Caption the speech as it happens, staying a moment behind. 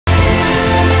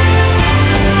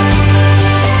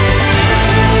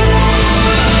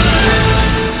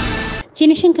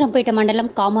చినశంకరంపేట మండలం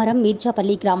కామారం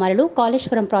మీర్జాపల్లి గ్రామాలలో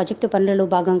కాళేశ్వరం ప్రాజెక్టు పనులలో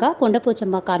భాగంగా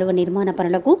కొండపోచమ్మ కాలువ నిర్మాణ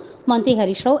పనులకు మంత్రి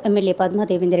హరీష్ రావు, ఎమ్మెల్యే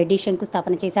పద్మాదేవేందర్ రెడ్డి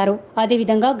శంకుస్థాపన చేశారు.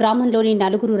 అదేవిధంగా గ్రామంలోని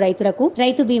 4 రైతులకు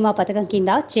రైతు బీమా పథకం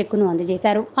కింద చెక్కును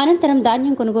అందజేశారు. అనంతరం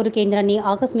ధాన్యం కొనుగోలు కేంద్రాన్ని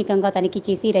ఆకస్మికంగా తనిఖీ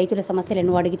చేసి రైతుల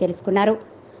సమస్యలను అడిగి తెలుసుకున్నారు.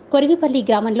 కొరిగిపల్లి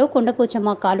గ్రామంలో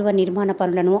కొండపోచమ్మ కాలువ నిర్మాణ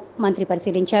పనులను మంత్రి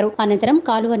పరిశీలించారు. అనంతరం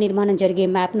కాలువ నిర్మాణం జరిగే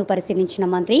మ్యాప్ను పరిశీలించిన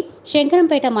మంత్రి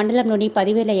శంకరంపేట మండలంలోని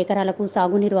 10,000 ఎకరాలకు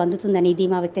సాగునీరు అందుతుందని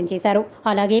ధీమా వ్యక్తం చేశారు.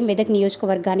 అలాగే మెదక్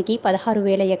నియోజకవర్గానికి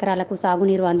 16,000 ఎకరాలకు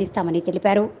సాగునీరు అందిస్తామని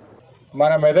తెలిపారు.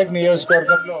 మన మెదక్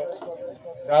నియోజకవర్గంలో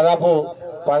దాదాపు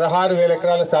 16,000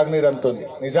 ఎకరాల సాగునీరు అందుతుంది.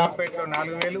 నిజాంపేటలో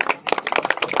 4,000,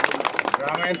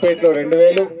 రామాయణపేటలో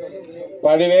 2,000,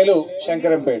 10,000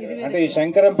 శంకరంపేట. అంటే ఈ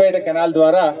శంకరంపేట కెనాల్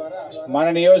ద్వారా మన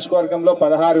నియోజకవర్గంలో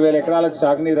 16,000 ఎకరాలకు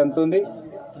సాగునీరు అందుతుంది.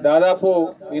 దాదాపు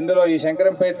ఇందులో ఈ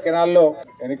శంకరంపేట కెనాల్లో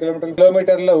ఎన్ని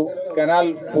కిలోమీటర్లు కెనాల్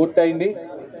పూర్తయింది.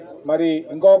 మరి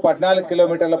ఇంకో 14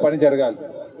 కిలోమీటర్ల పని జరగాలి.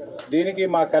 దీనికి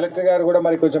మా కలెక్టర్ గారు కూడా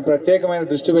మరి కొంచెం ప్రత్యేకమైన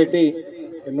దృష్టి పెట్టి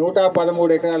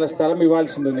 113 ఎకరాల స్థలం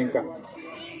ఇవ్వాల్సి ఉంది. ఇంకా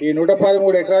ఈ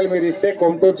 113 ఎకరాలు మీరు ఇస్తే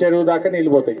కొమ్టూరు చెరువు దాకా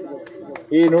నీళ్లు పోతాయి.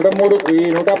 ఈ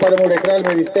 113 ఎకరాలు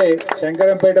మీరు ఇస్తే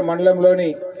శంకరంపేట మండలంలోని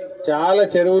చాలా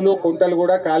చెరువులు, కుంటలు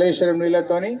కూడా కాళేశ్వరం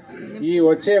నీళ్లతోని ఈ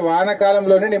వచ్చే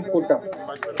వానకాలంలోనే నింపుకుంటాం.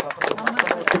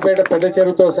 పెద్ద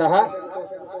చెరువుతో సహా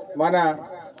మన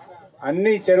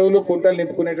అన్ని చెరువులు, కుంటలు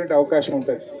నింపుకునేటువంటి అవకాశం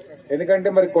ఉంటుంది.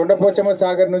 ఎందుకంటే మరి కొండపోచమ్మ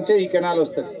సాగర్ నుంచే ఈ కెనాల్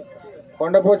వస్తుంది.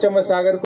 కొండపోచమ్మ సాగర్